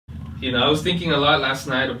I was thinking a lot last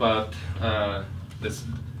night about this,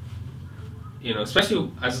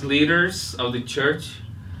 especially as leaders of the church,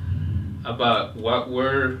 about what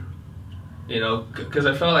we're, because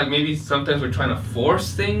I felt like maybe sometimes we're trying to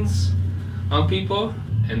force things on people,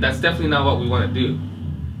 and that's definitely not what we want to do,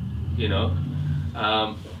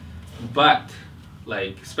 but,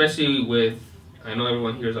 like, especially with, I know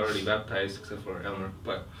everyone here is already baptized except for Elmer,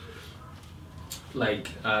 but, like,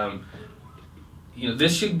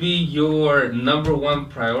 this should be your number one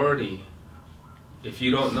priority if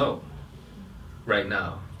you don't know right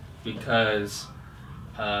now, because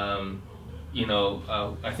I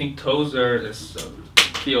think Tozer, this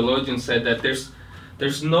theologian, said that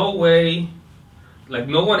there's no way, like,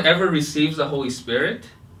 no one ever receives the Holy Spirit,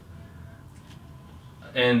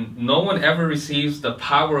 and no one ever receives the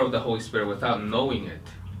power of the Holy Spirit without knowing it.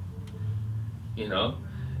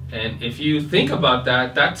 And if you think about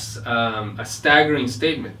that, that's a staggering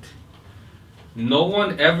statement. No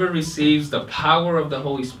one ever receives the power of the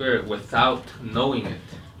Holy Spirit without knowing it.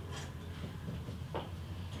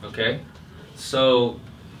 Okay? So,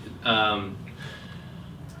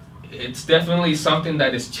 it's definitely something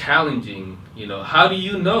that is challenging. How do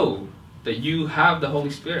you know that you have the Holy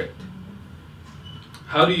Spirit?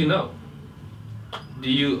 How do you know?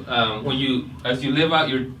 Do you, as you live out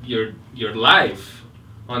your life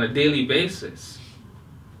on a daily basis,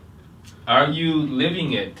 are you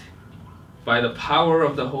living it by the power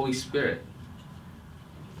of the Holy Spirit?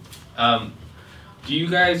 Do you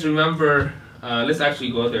guys remember, let's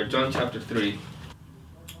actually go there, John chapter 3,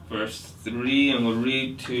 verse 3, and we'll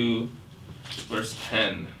read to verse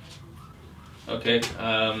 10. Okay,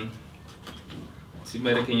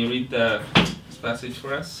 Simeta, can you read this passage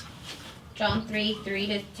for us? John 3, 3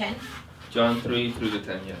 to 10. John 3, 3 to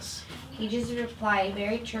 10, yes. He just replied,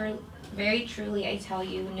 very truly I tell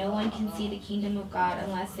you, no one can see the kingdom of God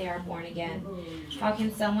unless they are born again. How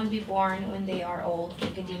can someone be born when they are old?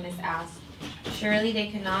 Nicodemus asked. Surely they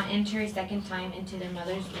could not enter a second time into their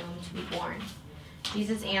mother's womb to be born.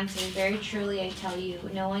 Jesus answered, very truly I tell you,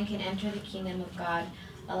 no one can enter the kingdom of God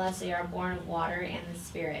unless they are born of water and the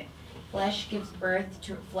Spirit. Flesh gives birth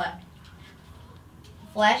to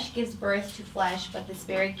flesh, but the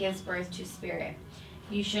Spirit gives birth to spirit.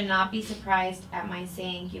 You should not be surprised at my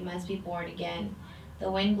saying you must be born again.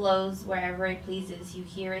 The wind blows wherever it pleases. You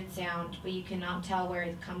hear its sound, but you cannot tell where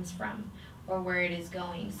it comes from or where it is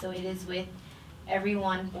going. So it is with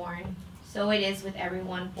everyone born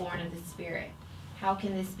of the Spirit. How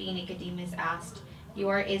can this be? Nicodemus asked. You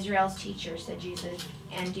are Israel's teacher, said Jesus,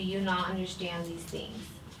 and do you not understand these things?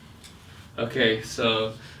 Okay,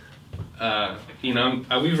 so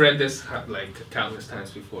we've read this like countless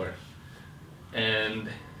times before. And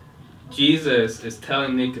Jesus is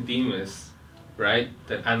telling Nicodemus, right,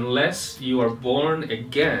 that unless you are born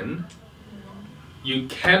again, you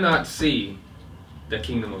cannot see the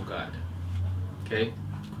kingdom of God. Okay?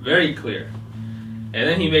 Very clear. And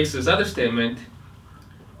then he makes this other statement,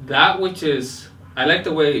 that which is, I like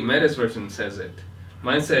the way Meta's version says it.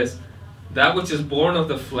 Mine says, that which is born of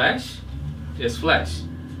the flesh is flesh.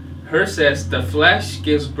 Hers says, the flesh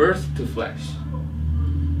gives birth to flesh.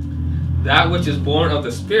 That which is born of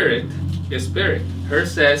the Spirit is spirit.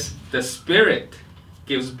 Hers says, the Spirit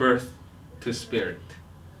gives birth to spirit.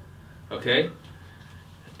 Okay?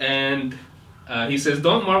 And he says,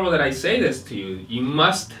 don't marvel that I say this to you. You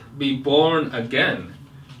must be born again.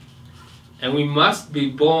 And we must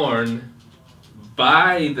be born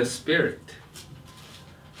by the Spirit.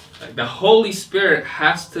 Like, the Holy Spirit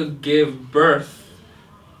has to give birth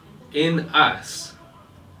in us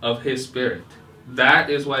of His Spirit. That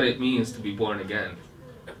is what it means to be born again.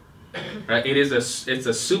 Right? It's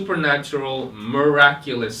a supernatural,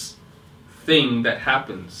 miraculous thing that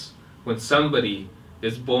happens when somebody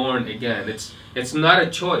is born again. It's not a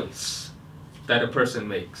choice that a person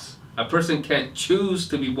makes. A person can't choose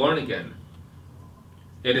to be born again.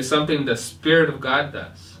 It is something the Spirit of God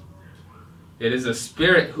does. It is the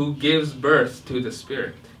Spirit who gives birth to the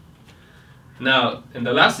Spirit. Now, and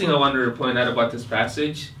the last thing I wanted to point out about this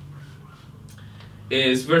passage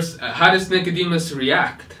is how does Nicodemus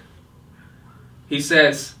react? He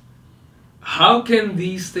says, how can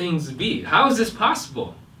these things be? How is this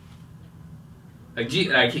possible?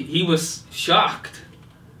 He was shocked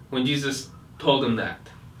when Jesus told him that.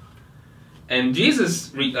 And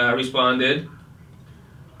Jesus responded,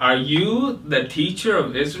 are you the teacher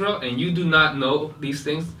of Israel and you do not know these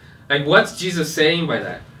things? Like, what's Jesus saying by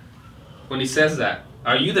that? When he says that,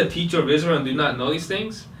 are you the teacher of Israel and do not know these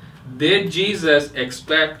things? Did Jesus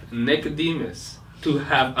expect Nicodemus to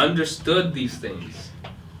have understood these things?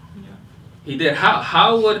 Yeah. He did.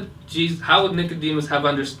 How would how would Nicodemus have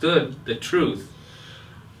understood the truth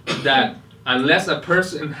that unless a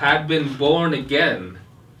person had been born again,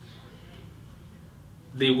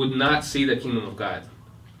 they would not see the kingdom of God?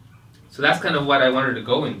 So that's kind of what I wanted to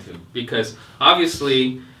go into, because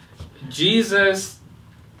obviously Jesus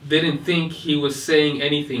didn't think he was saying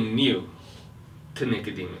anything new to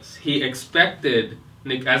Nicodemus. He expected,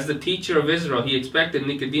 as the teacher of Israel, he expected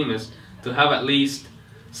Nicodemus to have at least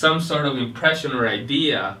some sort of impression or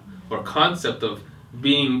idea or concept of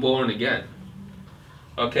being born again.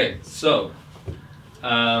 Okay, so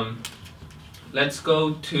let's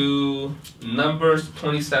go to Numbers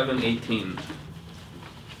 27:18.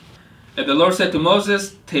 And the Lord said to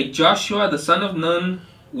Moses, "Take Joshua the son of Nun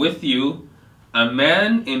with you, a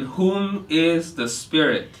man in whom is the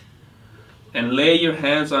Spirit, and lay your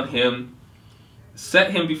hands on him.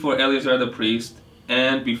 Set him before Eleazar the priest,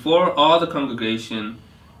 and before all the congregation,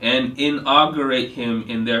 and inaugurate him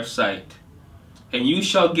in their sight. And you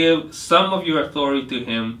shall give some of your authority to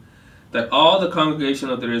him, that all the congregation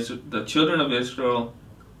of the children of Israel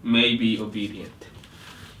may be obedient."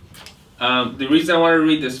 The reason I want to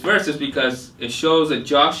read this verse is because it shows that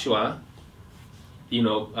Joshua,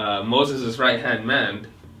 Moses' right-hand man,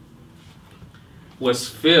 was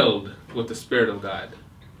filled with the Spirit of God.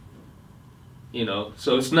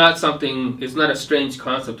 So it's not a strange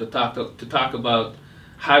concept to talk about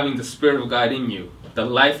having the Spirit of God in you, the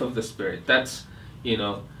life of the Spirit. That's,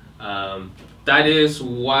 that is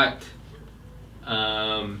what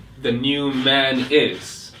the new man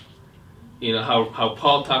is. How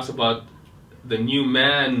Paul talks about the new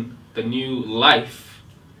man, the new life.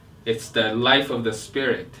 It's the life of the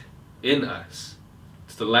Spirit in us.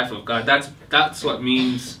 It's the life of God. That's what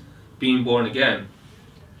means being born again.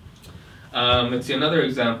 Let's see another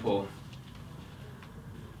example.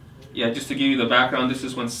 Yeah, just to give you the background, this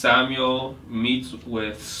is when Samuel meets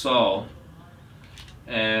with Saul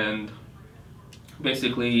and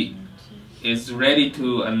basically is ready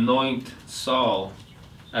to anoint Saul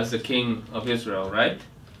as the king of Israel, right?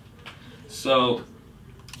 So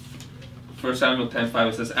 1 Samuel 10:5,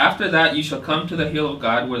 it says, "After that you shall come to the hill of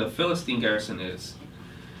God where the Philistine garrison is.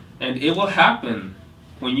 And it will happen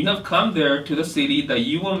when you have come there to the city that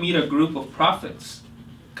you will meet a group of prophets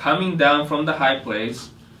coming down from the high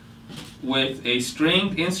place with a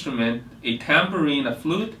stringed instrument, a tambourine, a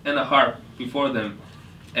flute, and a harp before them,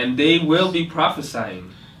 and they will be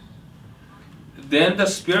prophesying. Then the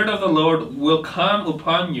Spirit of the Lord will come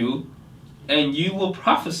upon you, and you will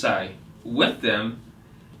prophesy with them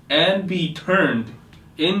and be turned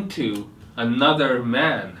into another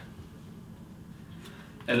man.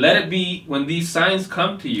 And let it be when these signs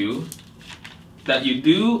come to you that you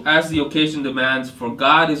do as the occasion demands, for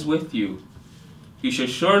God is with you. You shall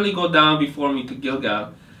surely go down before me to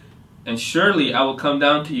Gilgal, and surely I will come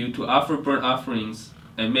down to you to offer burnt offerings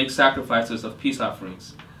and make sacrifices of peace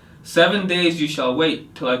offerings. 7 days you shall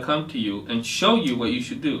wait till I come to you and show you what you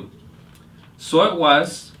should do." So it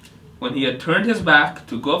was, when he had turned his back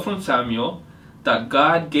to go from Samuel, that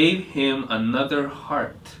God gave him another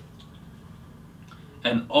heart.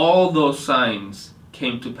 And all those signs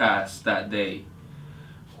came to pass that day.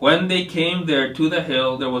 When they came there to the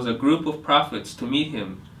hill, there was a group of prophets to meet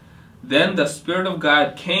him. Then the Spirit of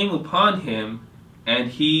God came upon him, and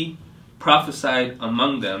he prophesied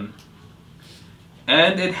among them.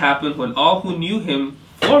 And it happened when all who knew him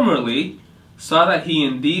formerly saw that he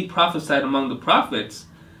indeed prophesied among the prophets,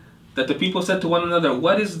 that the people said to one another,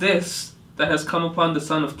 "What is this that has come upon the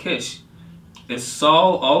son of Kish? Is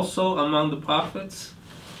Saul also among the prophets?"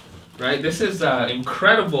 Right? This is an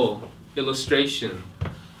incredible illustration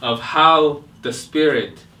of how the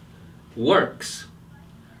Spirit works.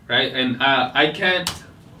 Right? And I can't,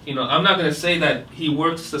 I'm not going to say that he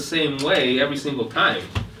works the same way every single time.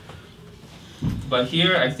 But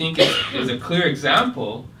here I think is a clear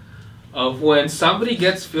example of when somebody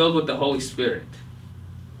gets filled with the Holy Spirit,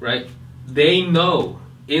 right? They know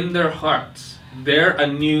in their hearts they're a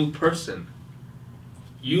new person.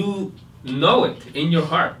 You know it in your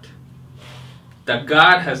heart that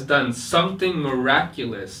God has done something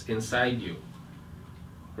miraculous inside you,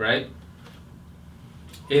 right?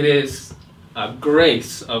 It is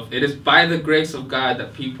it is by the grace of God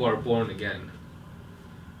that people are born again.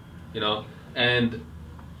 And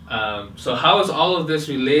so how is all of this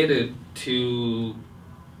related to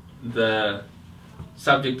the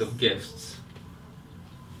subject of gifts,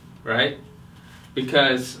 right?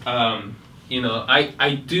 Because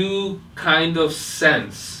I do kind of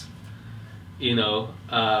sense, it's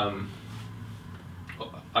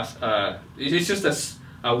just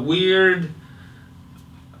a weird,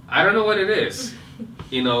 I don't know what it is,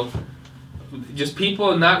 just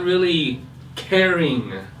people not really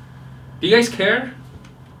caring. Do you guys care?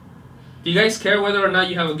 Do you guys care whether or not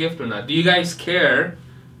you have a gift or not? Do you guys care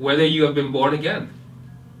whether you have been born again?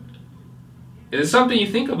 It is something you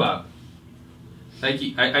think about. Like,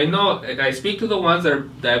 I know, I speak to the ones that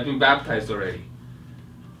have been baptized already.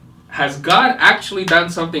 Has God actually done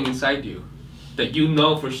something inside you that you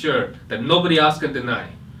know for sure, that nobody else can deny?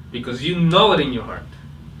 Because you know it in your heart.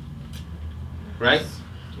 Right?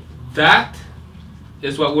 That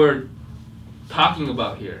is what we're talking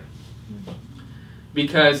about here.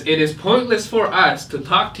 Because it is pointless for us to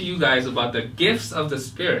talk to you guys about the gifts of the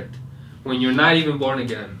Spirit when you're not even born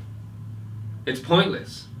again. It's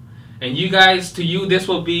pointless. And you guys, to you, this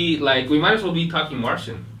will be like, we might as well be talking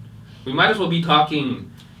Martian. We might as well be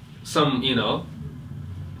talking some,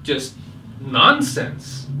 just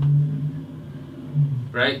nonsense.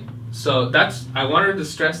 Right? So that's, I wanted to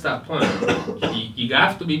stress that point. You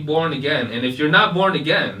have to be born again. And if you're not born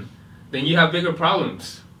again, then you have bigger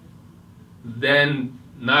problems than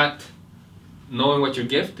not knowing what your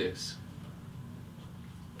gift is.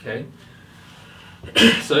 Okay?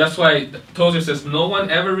 So that's why Tozer says, no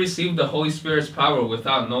one ever received the Holy Spirit's power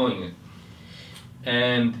without knowing it.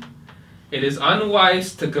 And it is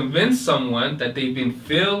unwise to convince someone that they've been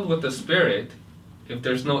filled with the Spirit if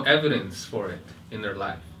there's no evidence for it in their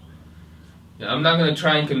life. I'm not going to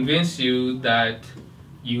try and convince you that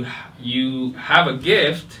you have a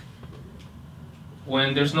gift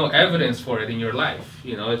when there's no evidence for it in your life.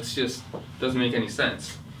 It's just doesn't make any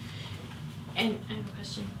sense. And I have a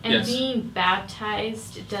question. And yes. Being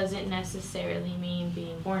baptized doesn't necessarily mean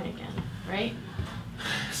being born again, right?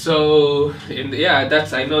 So,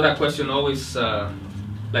 I know that question always,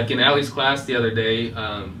 like in Allie's class the other day,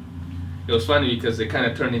 it was funny because it kind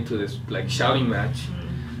of turned into this like shouting match.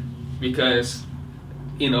 Because,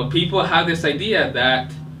 people have this idea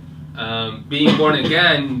that being born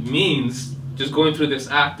again means just going through this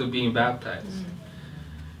act of being baptized.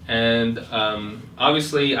 And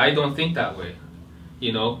obviously, I don't think that way.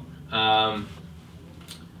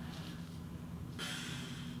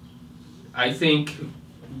 I think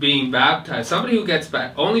being baptized, somebody who gets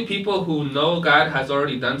back, only people who know God has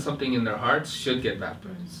already done something in their hearts should get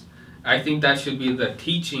baptized. I think that should be the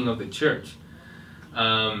teaching of the church.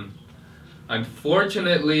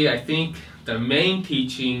 Unfortunately, I think the main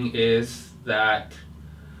teaching is that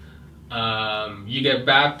you get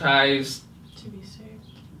baptized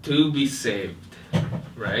to be saved,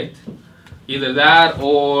 right? Either that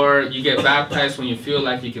or you get baptized when you feel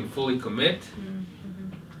like you can fully commit,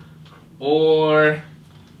 or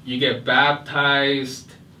you get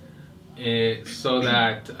baptized so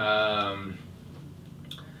that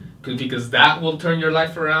because that will turn your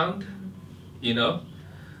life around,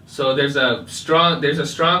 So there's a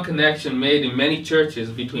strong connection made in many churches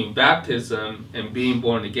between baptism and being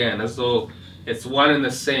born again, as though it's one and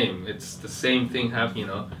the same. It's the same thing happening,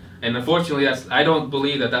 And unfortunately, I don't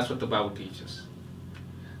believe that that's what the Bible teaches.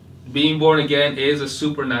 Being born again is a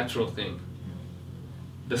supernatural thing.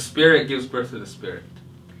 The Spirit gives birth to the Spirit.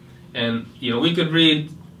 And, we could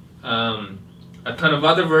read a ton of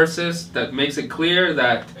other verses that makes it clear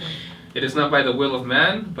that it is not by the will of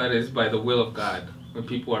man, but it is by the will of God when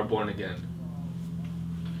people are born again.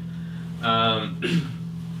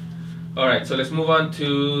 All right, so let's move on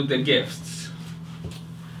to the gifts.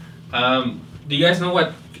 Do you guys know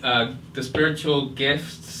what the spiritual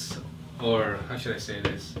gifts, or how should I say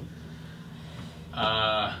this?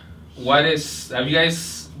 Have you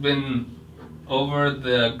guys been over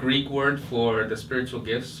the Greek word for the spiritual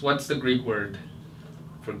gifts? What's the Greek word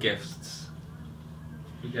for gifts?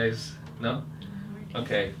 You guys know?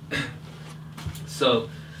 Okay. So,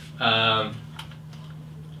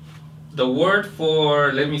 the word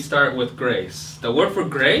for, let me start with grace. The word for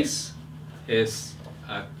grace is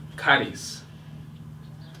charis.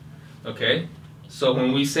 Okay? So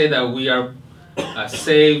when we say that we are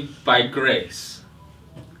saved by grace,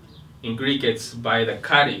 in Greek it's by the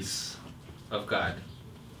charis of God.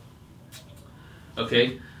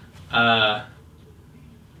 Okay? A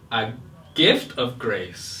gift of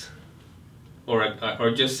grace,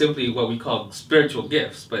 or just simply what we call spiritual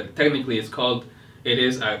gifts, but technically it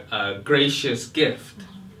is a gracious gift.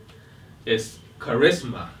 It's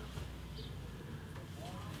charisma,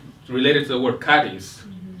 related to the word charis.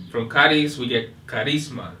 From charis we get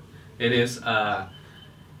charisma. It is a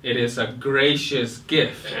gracious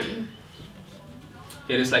gift.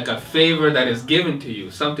 It is like a favor that is given to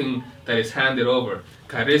you, something that is handed over.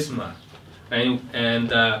 Charisma,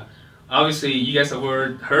 and obviously you guys have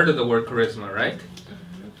heard of the word charisma, right?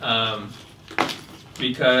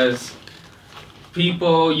 Because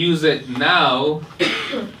people use it now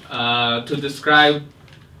to describe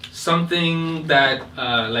something that,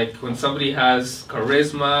 like when somebody has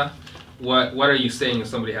charisma, what are you saying if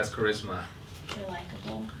somebody has charisma? They're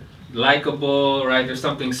likable. Likable, right? There's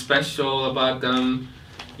something special about them,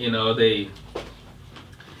 you know.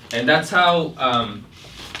 And that's how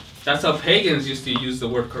pagans used to use the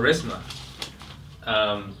word charisma.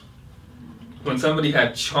 When somebody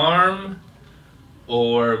had charm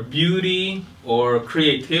or beauty or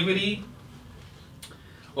creativity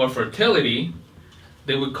or fertility,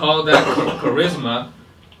 they would call that charisma,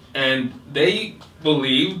 and they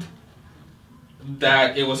believed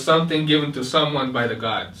that it was something given to someone by the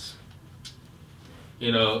gods.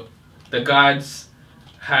 You know, the gods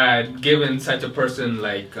had given such a person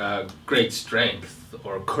like great strength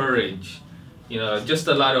or courage, you know, just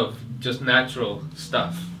a lot of just natural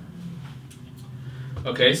stuff.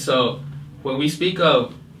 Okay, so when we speak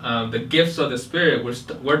of the gifts of the Spirit,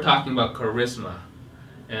 we're talking about charisma,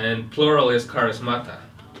 and plural is charismata.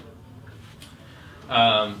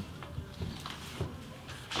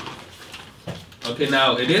 Okay,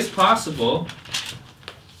 now it is possible,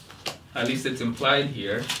 at least it's implied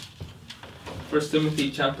here, 1 Timothy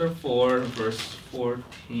chapter 4, verse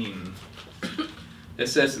 14. It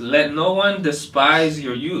says, "Let no one despise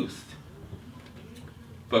your youth,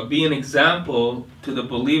 but be an example to the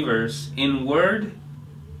believers in word,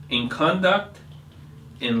 in conduct,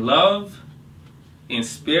 in love, in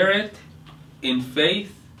spirit, in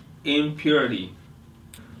faith, in purity.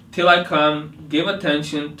 Till I come, give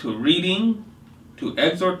attention to reading, to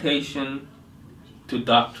exhortation, to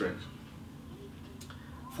doctrine."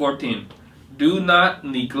 14. "Do not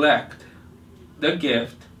neglect the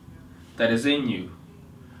gift that is in you,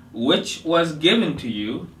 which was given to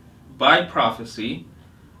you by prophecy,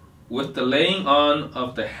 with the laying on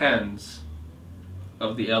of the hands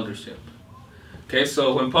of the eldership." Okay,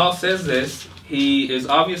 so when Paul says this, he is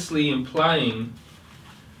obviously implying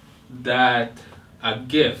that a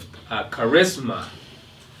gift, a charisma,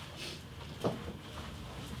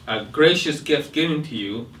 a gracious gift given to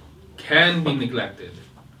you can be neglected,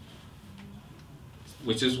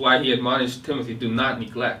 which is why he admonished Timothy, do not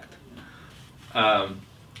neglect.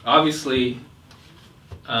 Obviously,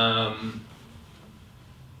 how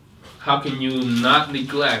can you not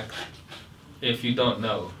neglect if you don't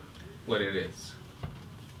know what it is?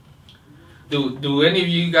 Do any of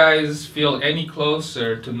you guys feel any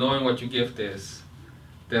closer to knowing what your gift is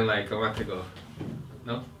than like a month ago?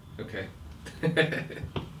 No? Okay.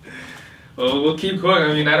 Well, we'll keep going.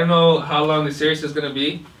 I mean, I don't know how long the series is going to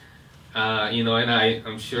be. You know, and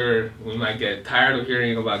I'm sure we might get tired of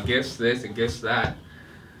hearing about gifts this and gifts that.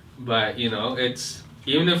 But, you know, it's,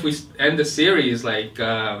 even if we end the series, like, you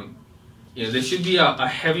know, there should be a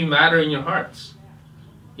heavy matter in your hearts.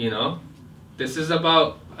 You know, this is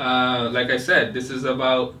about, like I said, this is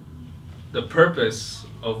about the purpose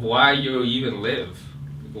of why you even live.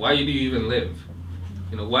 Why do you even live?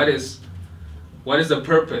 You know, what is the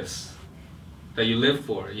purpose that you live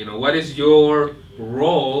for? You know, what is your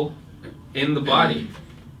role in the body?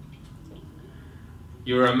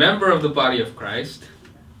 You're a member of the body of Christ.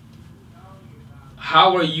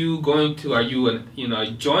 How are you going to, are you a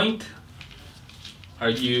joint? Are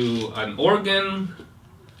you an organ?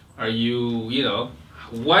 Are you, you know,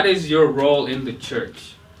 what is your role in the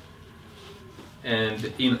church?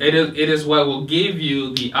 And you know, it is what will give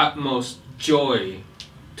you the utmost joy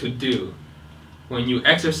to do. When you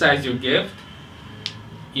exercise your gift,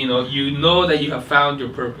 you know that you have found your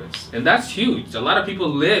purpose. And that's huge. A lot of people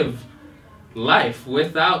live life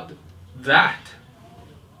without that,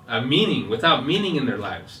 without meaning in their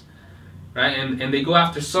lives. Right? And they go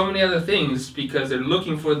after so many other things because they're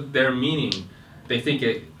looking for their meaning. They think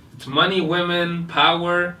it's money, women,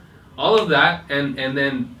 power, all of that, and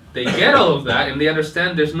then they get all of that and they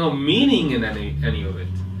understand there's no meaning in any of it.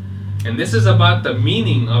 And this is about the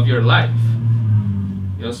meaning of your life.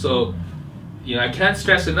 You know, so you know, I can't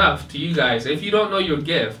stress enough to you guys, if you don't know your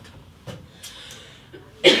gift.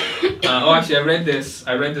 Actually, I read this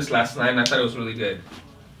last night and I thought it was really good.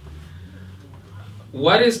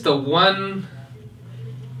 What is the one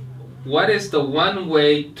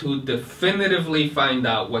way to definitively find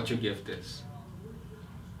out what your gift is?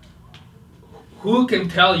 Who can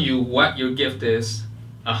tell you what your gift is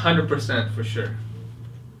 100% for sure?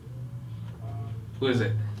 Who is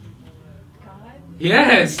it? God.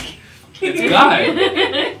 Yes! It's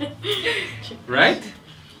God. Right?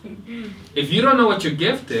 If you don't know what your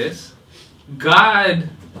gift is, God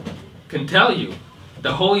can tell you.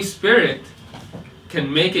 The Holy Spirit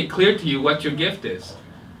can make it clear to you what your gift is.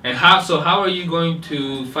 And how are you going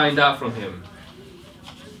to find out from Him?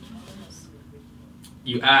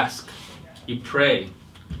 You ask, you pray,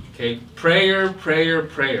 Okay, prayer, prayer,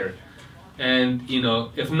 prayer. And, you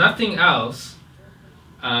know, if nothing else,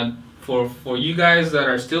 for you guys that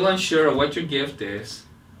are still unsure of what your gift is,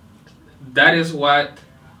 that is what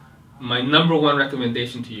my number one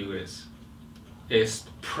recommendation to you is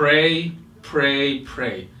pray, pray,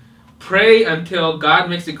 pray. Pray until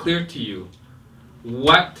God makes it clear to you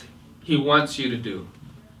what He wants you to do,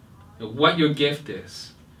 what your gift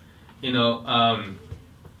is. You know,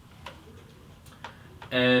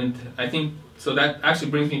 and I think, so that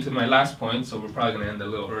actually brings me to my last point, so we're probably going to end a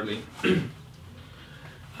little early.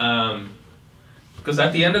 Because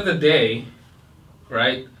at the end of the day,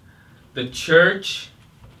 right, the church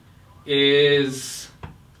is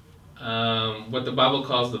what the Bible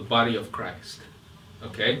calls the body of Christ.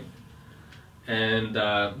 Okay? And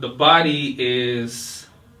the body is,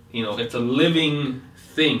 you know, it's a living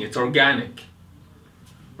thing. It's organic.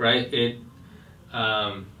 Right?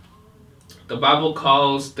 The Bible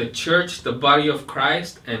calls the church the body of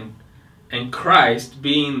Christ, and Christ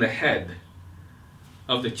being the head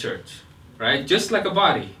of the church. Right? Just like a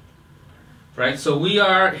body. Right? So we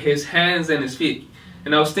are His hands and His feet.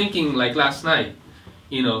 And I was thinking, like last night,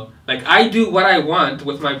 you know, like I do what I want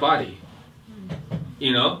with my body.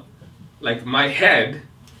 You know? Like my head,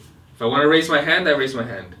 if I want to raise my hand, I raise my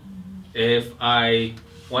hand. If I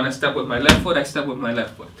want to step with my left foot, I step with my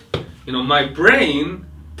left foot. You know, my brain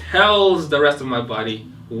tells the rest of my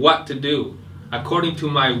body what to do according to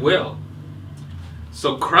my will.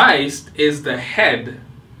 So Christ is the head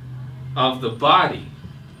of the body,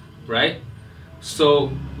 right?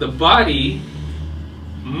 So the body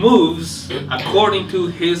moves according to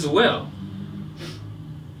His will.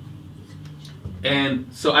 And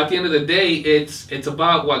so at the end of the day, it's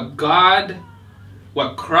about what God,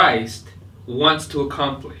 what Christ wants to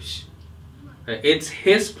accomplish. It's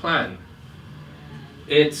His plan.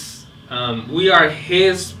 It's we are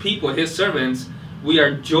His people, His servants. We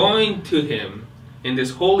are joined to Him in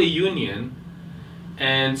this holy union.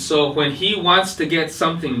 And so when He wants to get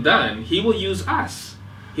something done, He will use us.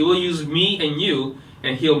 He will use me and you,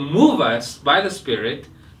 and He'll move us by the Spirit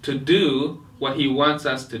to do what He wants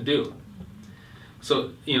us to do.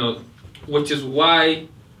 So, you know, which is why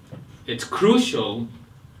it's crucial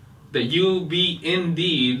that you be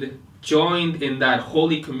indeed joined in that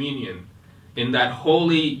holy communion, in that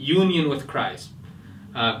holy union with Christ.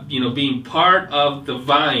 You know, being part of the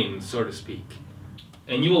vine, so to speak.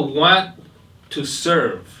 And you will want to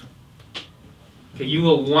serve. Okay, you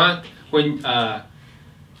will want, when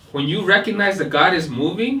you recognize that God is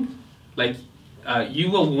moving, like, you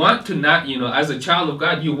will want to not, you know, as a child of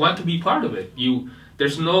God, you want to be part of it.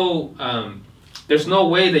 There's no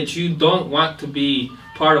way that you don't want to be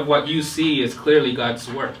part of what you see as clearly God's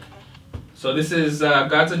work. So this is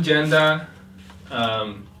God's agenda.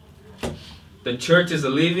 The church is a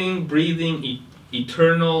living, breathing,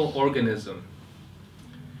 eternal organism.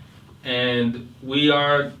 And we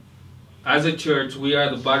are, as a church, we are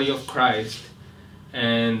the body of Christ.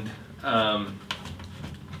 And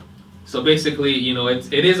so basically, you know,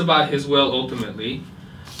 it is about His will ultimately,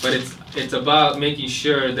 but it's about making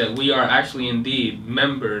sure that we are actually indeed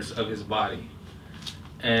members of His body.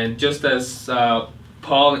 And just as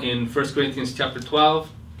Paul in 1 Corinthians chapter 12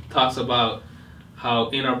 talks about how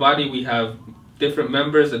in our body we have different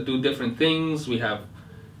members that do different things. We have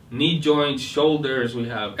knee joints, shoulders, we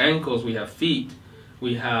have ankles, we have feet,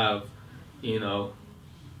 we have, you know,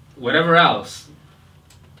 whatever else.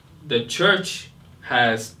 The church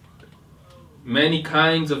has many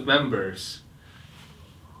kinds of members,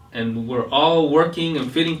 and we're all working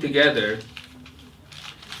and fitting together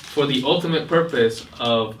for the ultimate purpose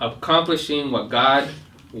of accomplishing what God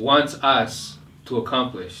wants us to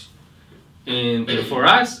accomplish. And for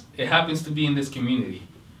us, it happens to be in this community.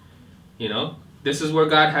 You know, this is where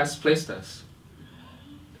God has placed us.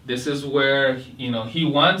 This is where, you know, He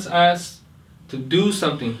wants us to do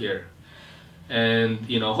something here. And,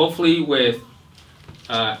 you know, hopefully with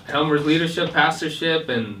Helmer's leadership, pastorship,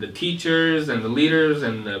 and the teachers and the leaders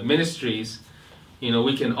and the ministries, you know,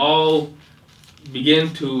 we can all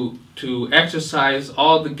begin to exercise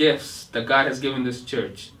all the gifts that God has given this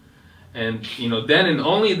church. And, you know, then and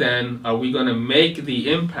only then are we going to make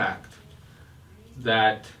the impact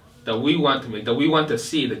that we want to make, that we want to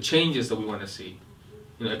see, the changes that we want to see.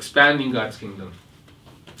 You know, expanding God's kingdom.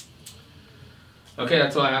 Okay,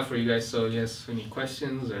 that's all I have for you guys. So, yes, any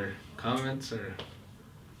questions or comments or...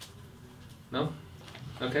 No?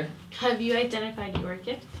 Okay. Have you identified your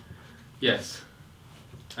gift? Yes.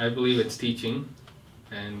 I believe it's teaching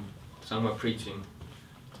and somewhat preaching.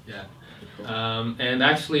 Yeah. And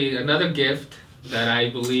actually, another gift that I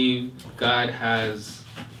believe God has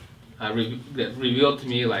that revealed to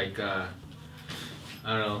me like I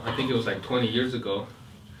don't know. I think it was like 20 years ago.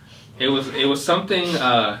 It was something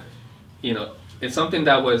you know. It's something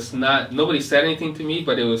that was not, nobody said anything to me,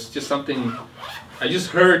 but it was just something. I just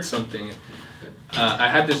heard something. I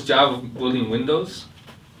had this job of building windows,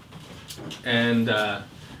 and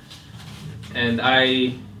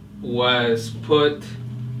I was put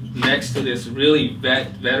next to this really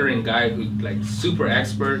veteran guy who like super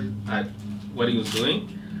expert at what he was doing,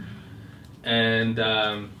 and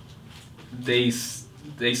they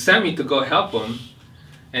sent me to go help him,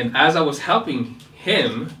 and as I was helping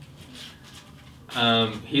him,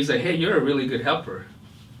 he's like, "Hey, you're a really good helper,"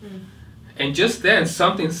 and just then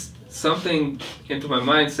something into my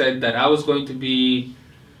mind said that I was going to be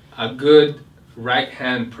a good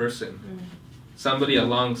right-hand person, somebody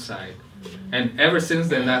alongside. And ever since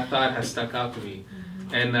then, that thought has stuck out to me.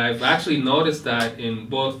 And I've actually noticed that in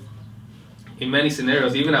many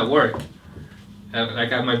scenarios, even at work.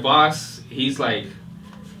 Like at my boss, he's a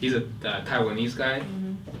Taiwanese guy,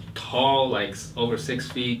 tall, like over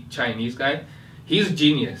 6 feet, Chinese guy. He's a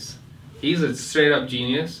genius. He's a straight up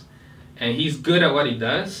genius, and he's good at what he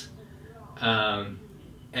does.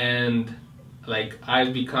 And like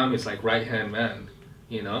I've become his like right-hand man,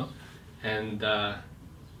 you know, and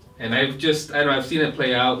I've seen it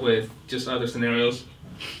play out with just other scenarios,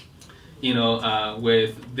 you know,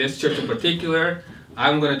 with this church in particular.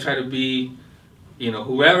 I'm going to try to be, you know,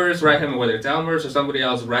 whoever's right-hand, whether it's Elmer's or somebody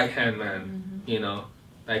else, right-hand man, you know,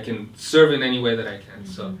 I can serve in any way that I can.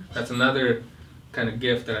 So that's another kind of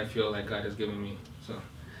gift that I feel like God has given me. So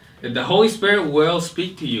the Holy Spirit will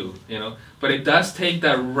speak to you, you know, but it does take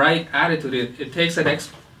that right attitude. It takes an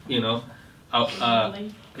you know,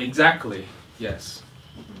 exactly, yes.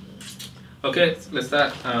 Okay, with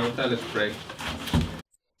that, let's pray.